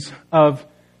things of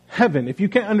heaven. If you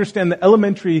can't understand the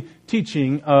elementary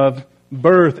teaching of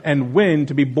birth and when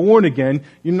to be born again,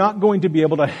 you're not going to be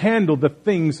able to handle the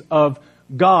things of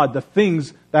God, the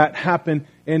things that happen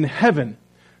in heaven.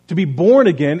 To be born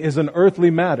again is an earthly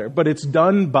matter, but it's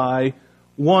done by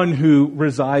one who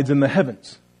resides in the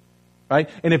heavens. Right?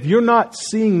 And if you're not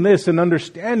seeing this and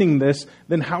understanding this,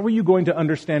 then how are you going to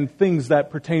understand things that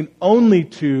pertain only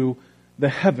to the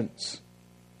heavens?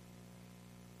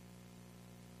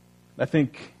 I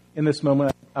think in this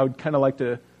moment, I would kind of like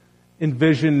to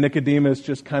envision Nicodemus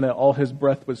just kind of all his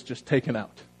breath was just taken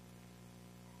out.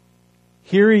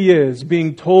 Here he is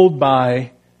being told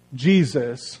by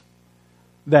Jesus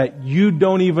that you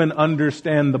don't even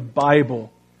understand the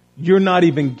Bible. You're not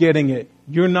even getting it.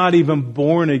 You're not even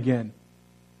born again.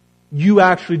 You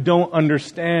actually don't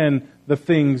understand the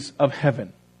things of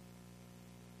heaven.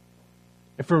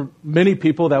 And for many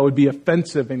people, that would be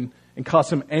offensive and cause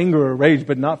some anger or rage,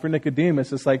 but not for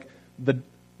Nicodemus. It's like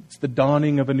it's the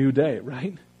dawning of a new day,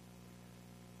 right?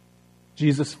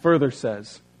 Jesus further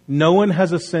says, no one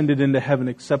has ascended into heaven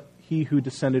except he who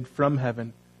descended from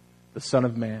heaven, the Son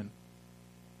of Man.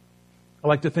 I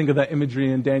like to think of that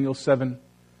imagery in Daniel 7,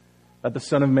 that the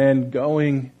Son of Man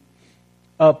going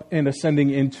up and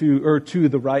ascending to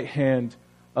the right hand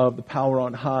of the power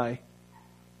on high.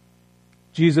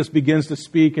 Jesus begins to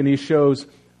speak and he shows,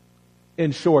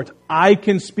 in short, I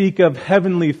can speak of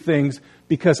heavenly things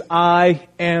because I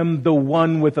am the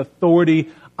one with authority.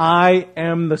 I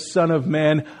am the Son of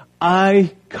Man.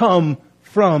 I come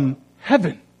from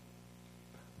heaven.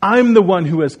 I'm the one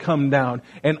who has come down,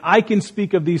 and I can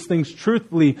speak of these things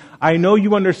truthfully. I know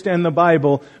you understand the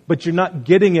Bible, but you're not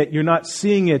getting it. You're not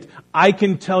seeing it. I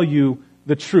can tell you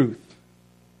the truth.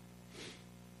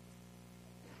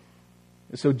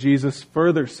 And so Jesus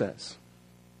further says,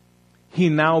 he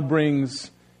now brings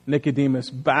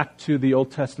Nicodemus back to the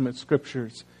Old Testament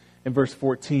scriptures in verse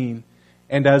 14.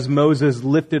 And as Moses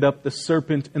lifted up the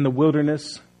serpent in the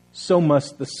wilderness, so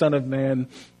must the Son of Man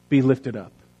be lifted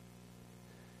up.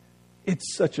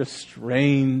 It's such a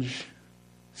strange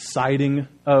citing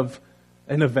of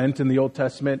an event in the Old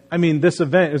Testament. I mean, this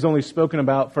event is only spoken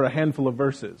about for a handful of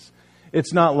verses.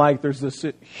 It's not like there's this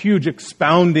huge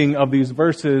expounding of these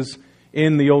verses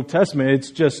in the Old Testament.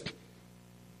 It's just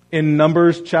in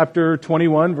Numbers chapter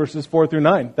 21, verses 4 through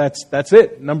 9. That's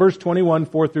it. Numbers 21,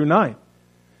 4 through 9.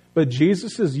 But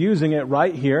Jesus is using it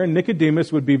right here, and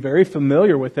Nicodemus would be very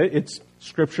familiar with it. It's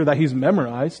scripture that he's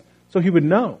memorized, so he would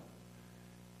know.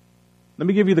 Let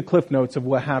me give you the cliff notes of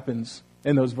what happens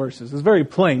in those verses. It's very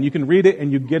plain. You can read it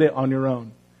and you get it on your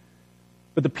own.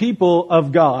 But the people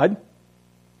of God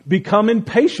become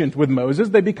impatient with Moses.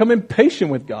 They become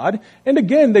impatient with God. And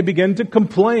again, they begin to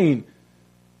complain.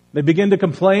 They begin to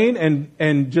complain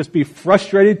and just be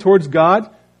frustrated towards God.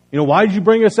 You know, why did you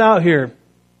bring us out here?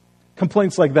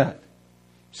 Complaints like that.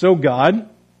 So God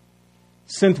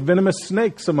sent venomous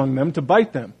snakes among them to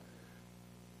bite them,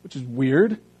 which is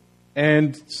weird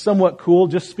and somewhat cool,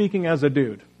 just speaking as a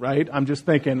dude, right? I'm just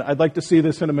thinking, I'd like to see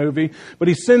this in a movie. But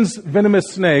he sends venomous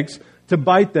snakes to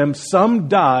bite them. Some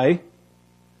die,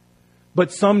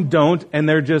 but some don't, and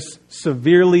they're just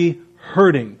severely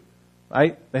hurting,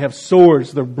 right? They have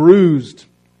sores, they're bruised.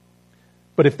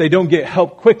 But if they don't get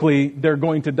help quickly, they're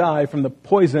going to die from the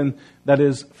poison that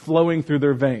is flowing through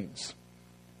their veins.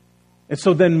 And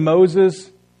so then Moses,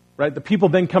 right, the people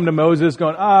then come to Moses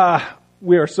going,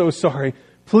 we are so sorry.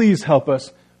 Please help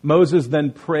us. Moses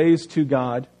then prays to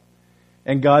God,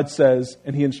 and God says,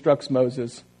 and he instructs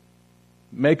Moses,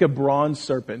 make a bronze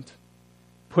serpent,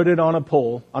 put it on a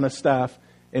pole, on a staff,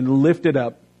 and lift it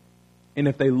up. And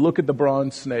if they look at the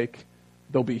bronze snake,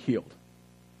 they'll be healed.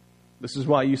 This is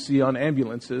why you see on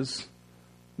ambulances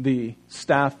the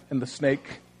staff and the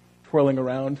snake twirling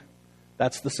around.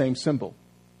 That's the same symbol.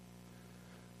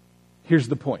 Here's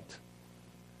the point.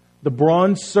 The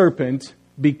bronze serpent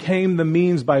became the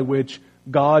means by which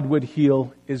God would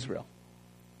heal Israel.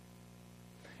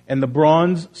 And the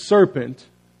bronze serpent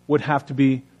would have to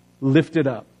be lifted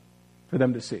up for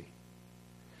them to see.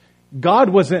 God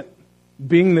wasn't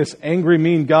being this angry,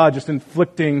 mean God just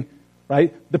inflicting,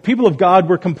 right? The people of God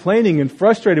were complaining and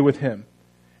frustrated with him.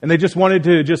 And they just wanted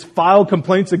to just file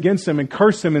complaints against him and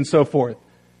curse him and so forth.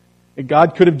 And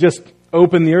God could have just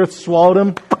opened the earth, swallowed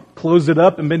him, closed it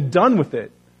up, and been done with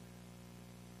it.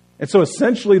 And so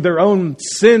essentially their own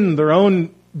sin, their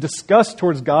own disgust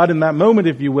towards God in that moment,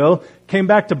 if you will, came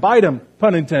back to bite them,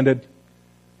 pun intended.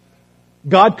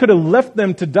 God could have left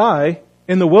them to die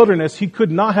in the wilderness. He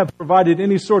could not have provided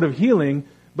any sort of healing,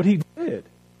 but he did.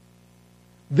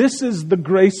 This is the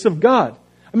grace of God.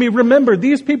 I mean, remember,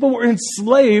 these people were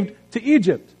enslaved to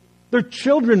Egypt. Their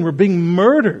children were being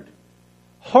murdered.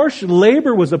 Harsh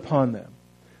labor was upon them.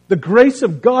 The grace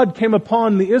of God came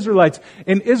upon the Israelites,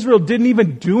 and Israel didn't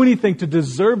even do anything to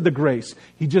deserve the grace.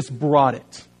 He just brought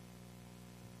it.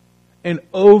 And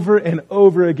over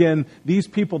again, these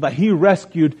people that he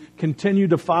rescued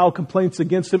continued to file complaints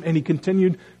against him, and he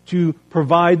continued to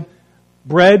provide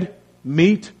bread,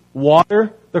 meat,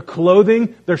 water, their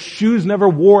clothing. Their shoes never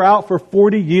wore out for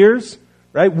 40 years,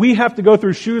 right? We have to go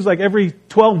through shoes like every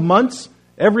 12 months,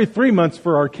 every 3 months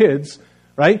for our kids,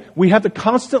 right? We have to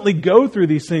constantly go through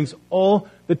these things all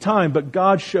the time, but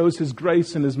God shows his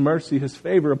grace and his mercy, his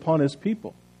favor upon his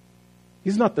people.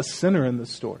 He's not the sinner in this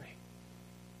story.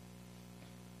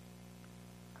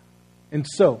 And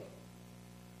so,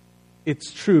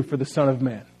 it's true for the Son of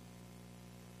Man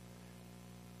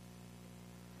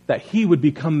that He would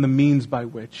become the means by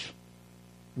which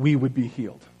we would be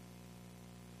healed.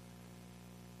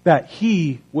 That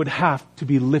He would have to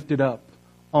be lifted up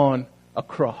on a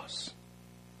cross.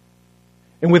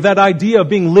 And with that idea of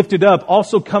being lifted up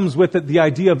also comes with it the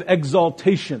idea of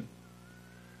exaltation.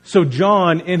 So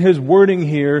John, in his wording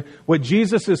here, what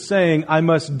Jesus is saying, I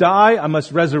must die, I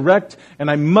must resurrect, and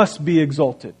I must be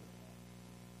exalted.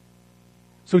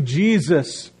 So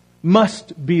Jesus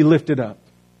must be lifted up.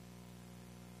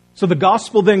 So the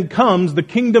gospel then comes, the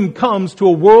kingdom comes to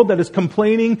a world that is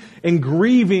complaining and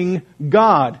grieving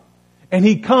God. And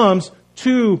He comes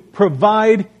to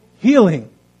provide healing.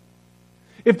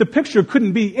 If the picture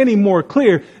couldn't be any more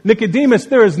clear, Nicodemus,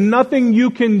 there is nothing you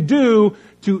can do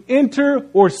to enter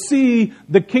or see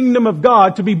the kingdom of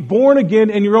God, to be born again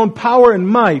in your own power and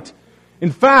might.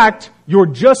 In fact, you're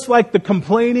just like the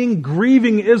complaining,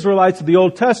 grieving Israelites of the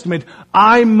Old Testament.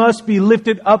 I must be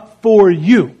lifted up for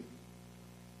you.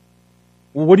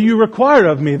 Well, what do you require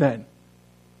of me then?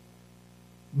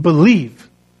 Believe.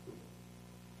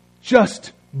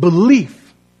 Just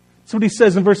belief. That's what He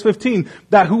says in verse 15,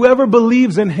 that whoever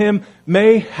believes in Him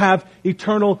may have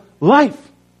eternal life.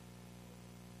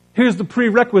 Here's the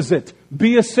prerequisite.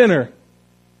 Be a sinner.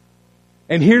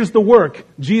 And here's the work.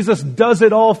 Jesus does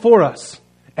it all for us.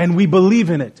 And we believe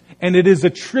in it. And it is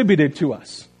attributed to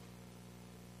us.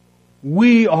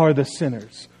 We are the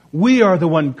sinners. We are the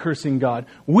one cursing God.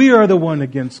 We are the one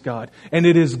against God. And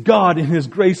it is God in His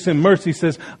grace and mercy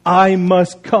says, I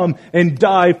must come and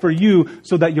die for you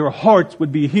so that your hearts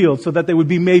would be healed, so that they would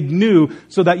be made new,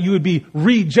 so that you would be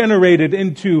regenerated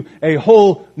into a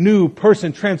whole new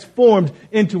person, transformed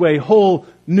into a whole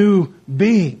new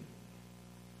being.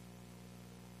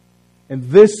 And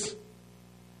this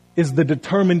is the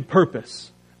determined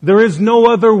purpose. There is no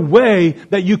other way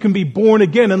that you can be born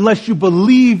again unless you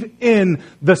believe in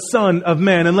the Son of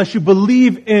Man, unless you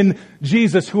believe in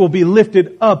Jesus who will be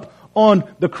lifted up on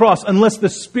the cross, unless the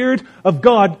Spirit of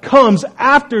God comes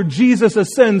after Jesus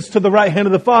ascends to the right hand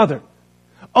of the Father.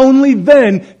 Only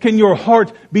then can your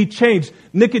heart be changed.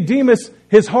 Nicodemus,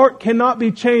 his heart cannot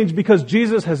be changed because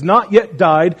Jesus has not yet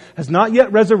died, has not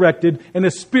yet resurrected, and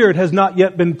His Spirit has not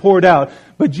yet been poured out.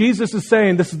 But Jesus is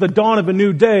saying, this is the dawn of a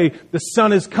new day. The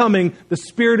sun is coming. The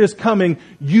Spirit is coming.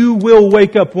 You will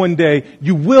wake up one day.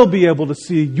 You will be able to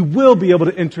see. You will be able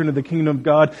to enter into the kingdom of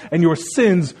God, and your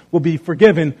sins will be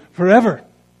forgiven forever.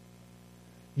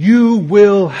 You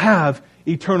will have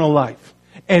eternal life.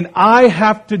 And I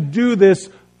have to do this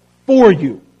for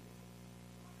you.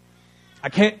 I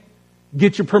can't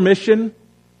get your permission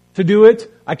to do it.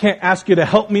 I can't ask you to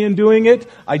help me in doing it.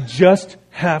 I just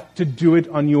have to do it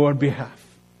on your behalf.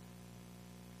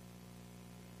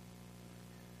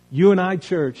 You and I,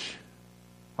 church,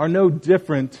 are no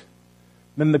different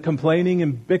than the complaining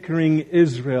and bickering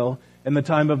Israel in the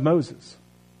time of Moses.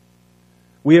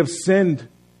 We have sinned.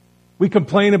 We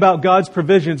complain about God's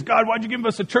provisions. God, why'd you give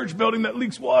us a church building that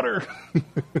leaks water?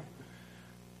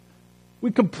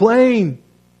 We complain.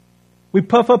 We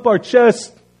puff up our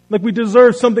chest like we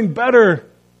deserve something better.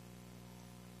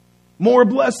 More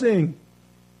blessing.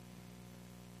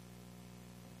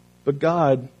 But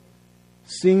God,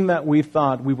 seeing that we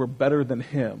thought we were better than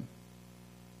Him,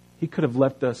 He could have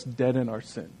left us dead in our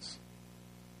sins.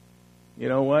 You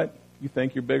know what? You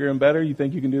think you're bigger and better? You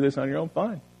think you can do this on your own?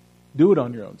 Fine. Do it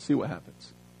on your own. See what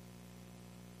happens.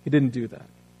 He didn't do that.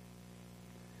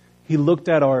 He looked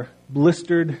at our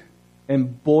blistered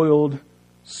and boiled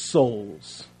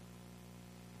souls,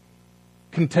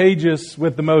 contagious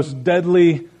with the most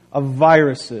deadly of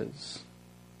viruses.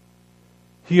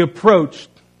 He approached,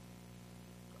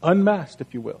 unmasked,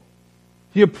 if you will.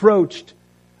 He approached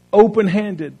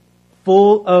open-handed,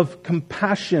 full of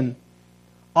compassion,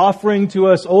 offering to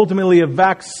us ultimately a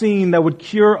vaccine that would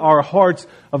cure our hearts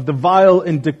of the vile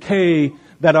and decay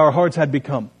that our hearts had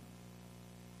become.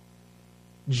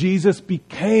 Jesus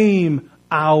became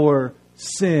our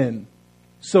sin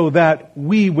so that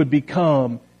we would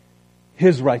become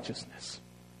His righteousness.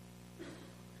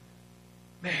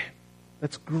 Man,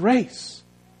 that's grace.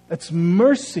 That's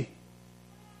mercy.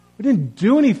 We didn't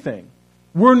do anything.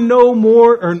 We're no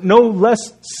more or no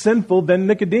less sinful than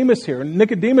Nicodemus here.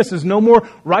 Nicodemus is no more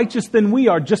righteous than we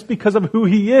are just because of who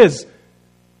he is.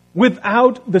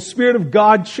 Without the Spirit of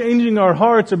God changing our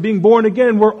hearts or being born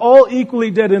again, we're all equally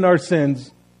dead in our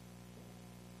sins.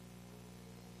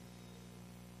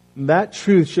 That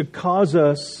truth should cause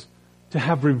us to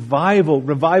have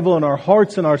revival in our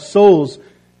hearts and our souls.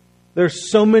 There's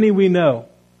so many we know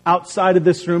outside of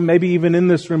this room, maybe even in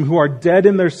this room, who are dead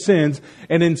in their sins,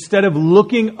 and instead of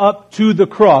looking up to the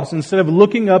cross, instead of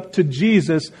looking up to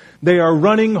Jesus, they are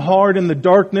running hard in the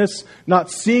darkness,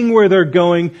 not seeing where they're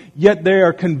going, yet they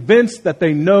are convinced that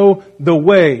they know the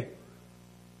way.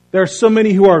 There are so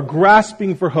many who are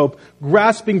grasping for hope,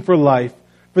 grasping for life,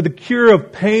 for the cure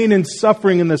of pain and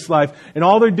suffering in this life, and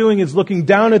all they're doing is looking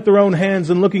down at their own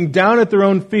hands and looking down at their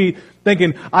own feet,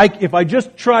 thinking, if I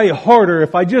just try harder,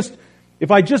 if I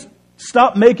just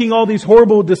stop making all these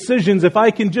horrible decisions, if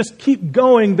I can just keep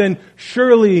going, then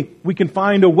surely we can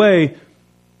find a way.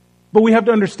 But we have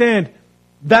to understand,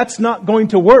 that's not going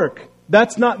to work.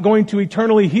 That's not going to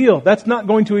eternally heal. That's not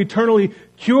going to eternally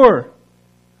cure.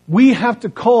 We have to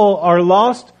call our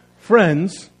lost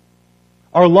friends,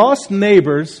 our lost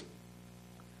neighbors,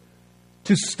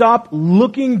 to stop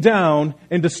looking down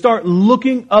and to start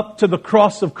looking up to the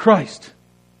cross of Christ.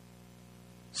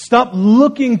 Stop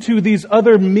looking to these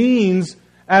other means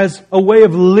as a way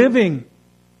of living.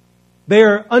 They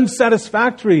are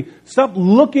unsatisfactory. Stop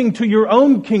looking to your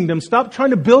own kingdom. Stop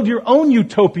trying to build your own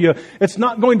utopia. It's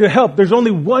not going to help. There's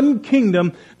only one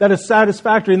kingdom that is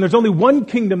satisfactory, and there's only one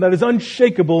kingdom that is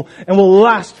unshakable and will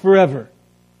last forever.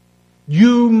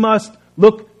 You must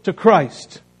look to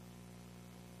Christ.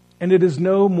 And it is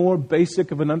no more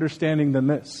basic of an understanding than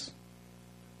this.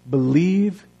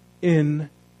 Believe in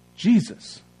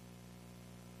Jesus.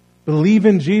 Believe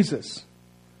in Jesus.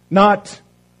 Not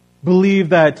believe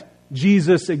that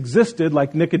Jesus existed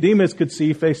like Nicodemus could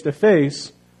see face to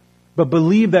face, but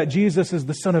believe that Jesus is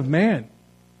the Son of Man.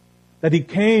 That He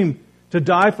came to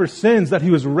die for sins, that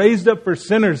He was raised up for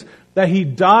sinners, that He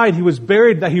died, He was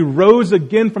buried, that He rose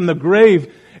again from the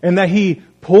grave, and that He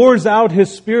pours out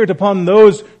His Spirit upon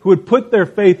those who would put their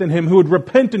faith in Him, who would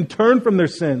repent and turn from their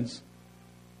sins.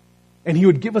 And He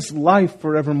would give us life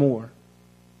forevermore.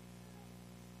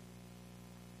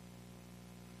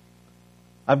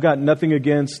 I've got nothing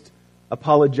against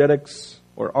apologetics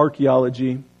or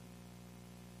archaeology.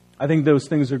 I think those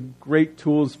things are great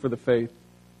tools for the faith.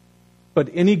 But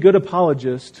any good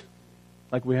apologist,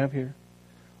 like we have here,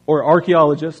 or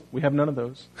archaeologist, we have none of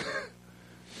those,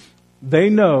 they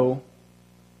know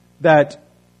that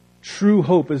true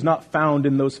hope is not found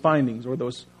in those findings or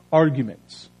those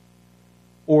arguments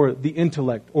or the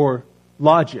intellect or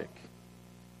logic,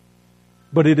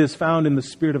 but it is found in the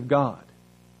Spirit of God.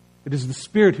 It is the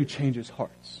Spirit who changes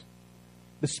hearts.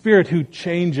 The Spirit who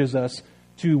changes us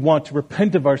to want to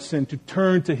repent of our sin, to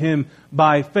turn to Him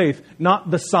by faith.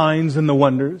 Not the signs and the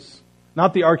wonders,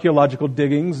 not the archaeological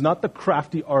diggings, not the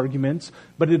crafty arguments,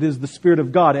 but it is the Spirit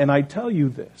of God. And I tell you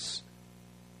this,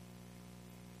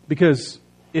 because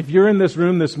if you're in this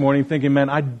room this morning thinking, man,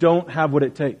 I don't have what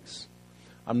it takes.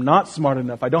 I'm not smart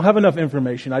enough. I don't have enough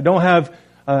information. I don't have,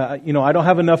 I don't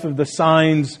have enough of the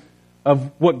signs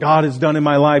of what God has done in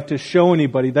my life to show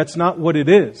anybody. That's not what it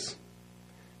is.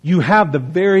 You have the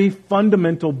very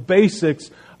fundamental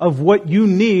basics of what you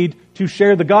need to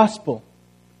share the gospel.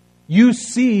 You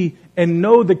see and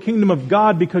know the kingdom of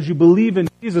God because you believe in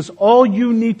Jesus. All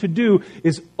you need to do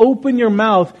is open your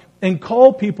mouth and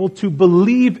call people to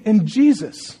believe in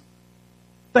Jesus.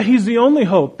 That He's the only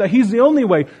hope, that He's the only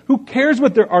way. Who cares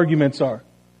what their arguments are?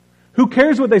 Who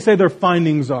cares what they say their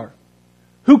findings are?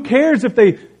 Who cares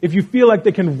if you feel like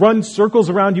they can run circles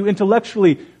around you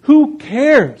intellectually? Who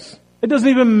cares? It doesn't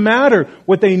even matter.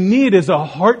 What they need is a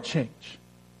heart change.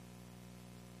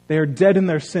 They are dead in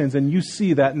their sins, and you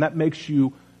see that, and that makes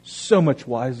you so much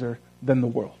wiser than the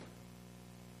world.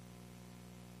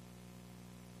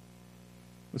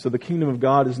 And so the kingdom of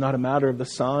God is not a matter of the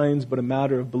signs, but a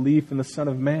matter of belief in the Son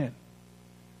of Man.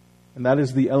 And that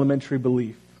is the elementary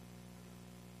belief.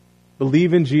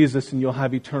 Believe in Jesus and you'll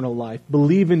have eternal life.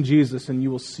 Believe in Jesus and you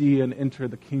will see and enter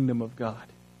the kingdom of God.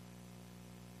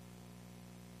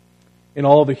 In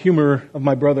all the humor of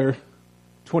my brother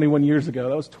 21 years ago,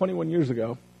 that was 21 years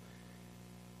ago,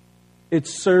 it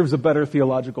serves a better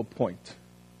theological point.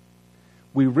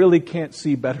 We really can't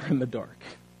see better in the dark,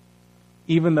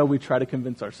 even though we try to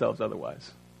convince ourselves otherwise.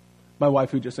 My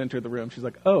wife, who just entered the room, she's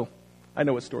like, oh, I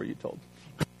know what story you told.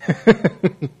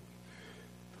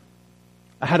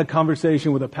 I had a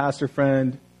conversation with a pastor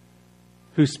friend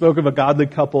who spoke of a godly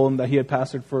couple that he had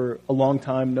pastored for a long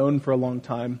time, known for a long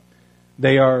time.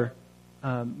 They are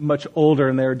much older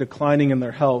and they are declining in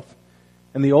their health.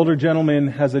 And the older gentleman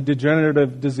has a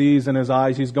degenerative disease in his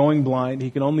eyes. He's going blind.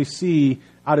 He can only see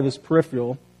out of his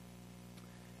peripheral.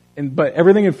 But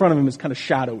everything in front of him is kind of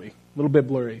shadowy, a little bit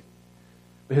blurry.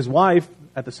 But his wife,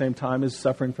 at the same time, is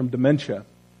suffering from dementia.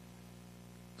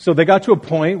 So they got to a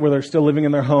point where they're still living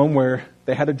in their home where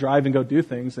they had to drive and go do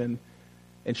things, and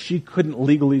she couldn't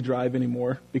legally drive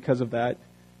anymore because of that.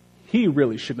 he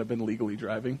really shouldn't have been legally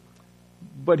driving.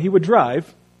 But he would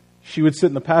drive. She would sit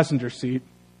in the passenger seat.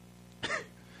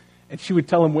 And she would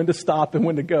tell him when to stop and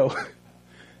when to go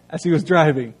as he was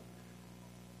driving.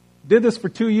 Did this for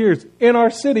 2 years in our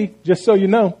city, just so you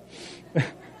know.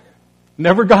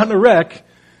 Never got in a wreck,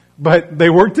 but they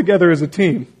worked together as a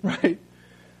team, right?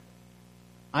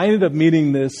 I ended up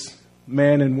meeting this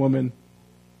man and woman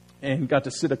and got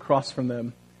to sit across from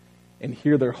them and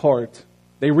hear their heart.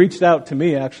 They reached out to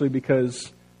me, actually,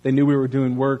 because they knew we were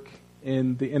doing work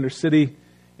in the inner city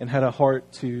and had a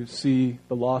heart to see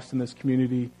the lost in this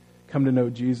community come to know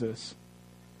Jesus.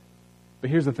 But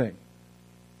here's the thing.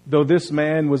 Though this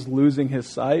man was losing his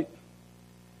sight,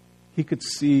 he could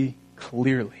see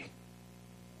clearly.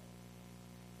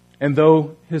 And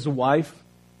though his wife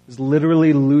is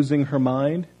literally losing her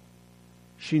mind,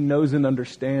 she knows and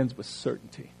understands with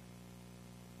certainty.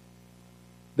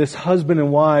 This husband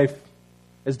and wife,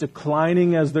 as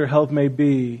declining as their health may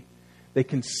be, they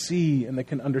can see and they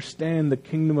can understand the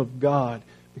kingdom of God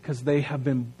because they have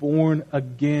been born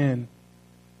again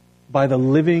by the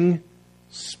living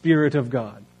Spirit of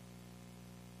God.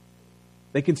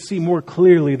 They can see more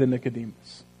clearly than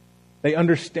Nicodemus. They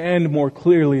understand more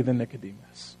clearly than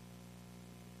Nicodemus.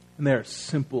 And they are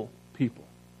simple people.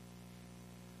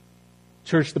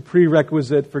 Church, the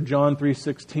prerequisite for John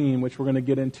 3:16, which we're going to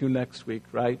get into next week,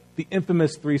 right? The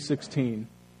infamous 3:16,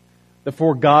 that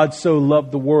for God so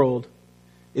loved the world,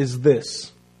 is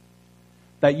this: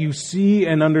 that you see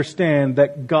and understand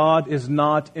that God is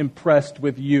not impressed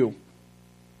with you.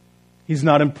 He's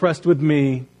not impressed with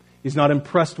me. He's not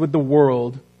impressed with the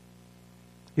world.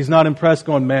 He's not impressed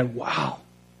going, man, wow,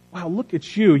 look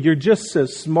at you. You're just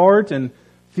as smart and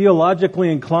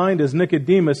theologically inclined as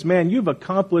Nicodemus. Man, you've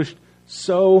accomplished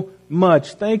so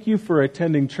much. Thank you for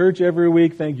attending church every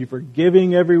week. Thank you for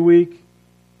giving every week.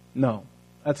 No,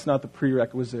 that's not the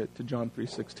prerequisite to John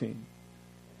 3:16.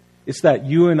 It's that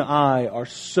you and I are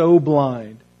so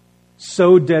blind,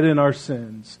 so dead in our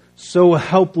sins, so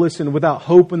helpless and without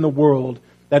hope in the world,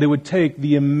 that it would take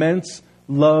the immense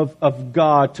love of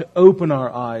God to open our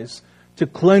eyes, to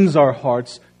cleanse our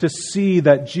hearts, to see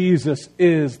that Jesus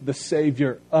is the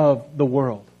Savior of the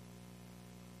world.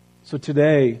 So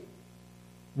today,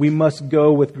 we must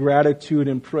go with gratitude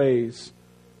and praise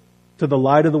to the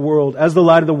light of the world, as the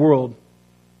light of the world,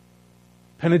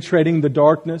 penetrating the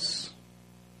darkness,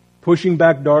 pushing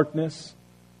back darkness,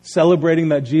 celebrating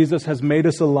that Jesus has made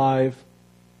us alive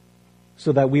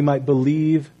so that we might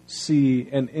believe, see,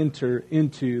 and enter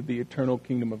into the eternal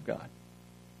kingdom of God.